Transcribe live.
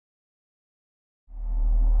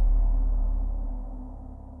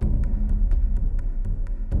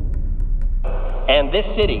And this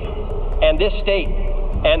city, and this state,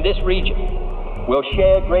 and this region will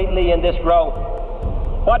share greatly in this growth.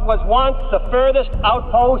 What was once the furthest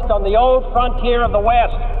outpost on the old frontier of the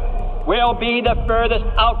West will be the furthest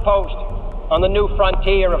outpost on the new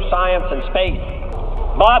frontier of science and space.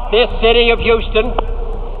 But this city of Houston,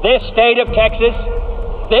 this state of Texas,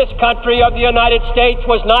 this country of the United States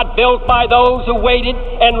was not built by those who waited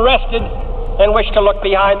and rested and wished to look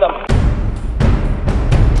behind them.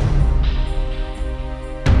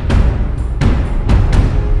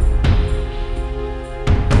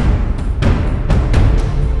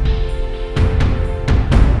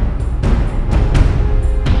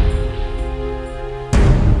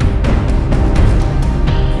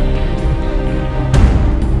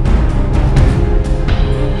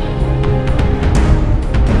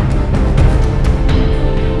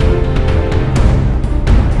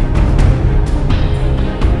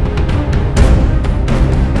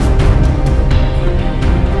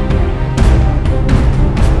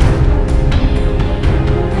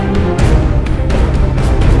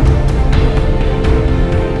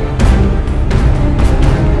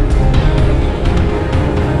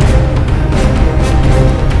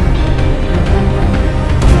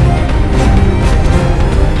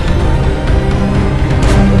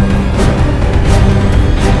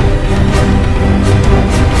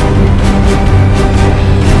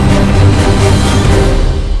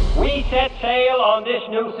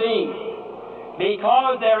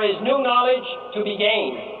 Because there is new knowledge to be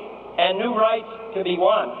gained and new rights to be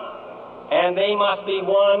won, and they must be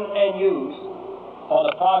won and used for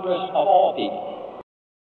the progress of all people.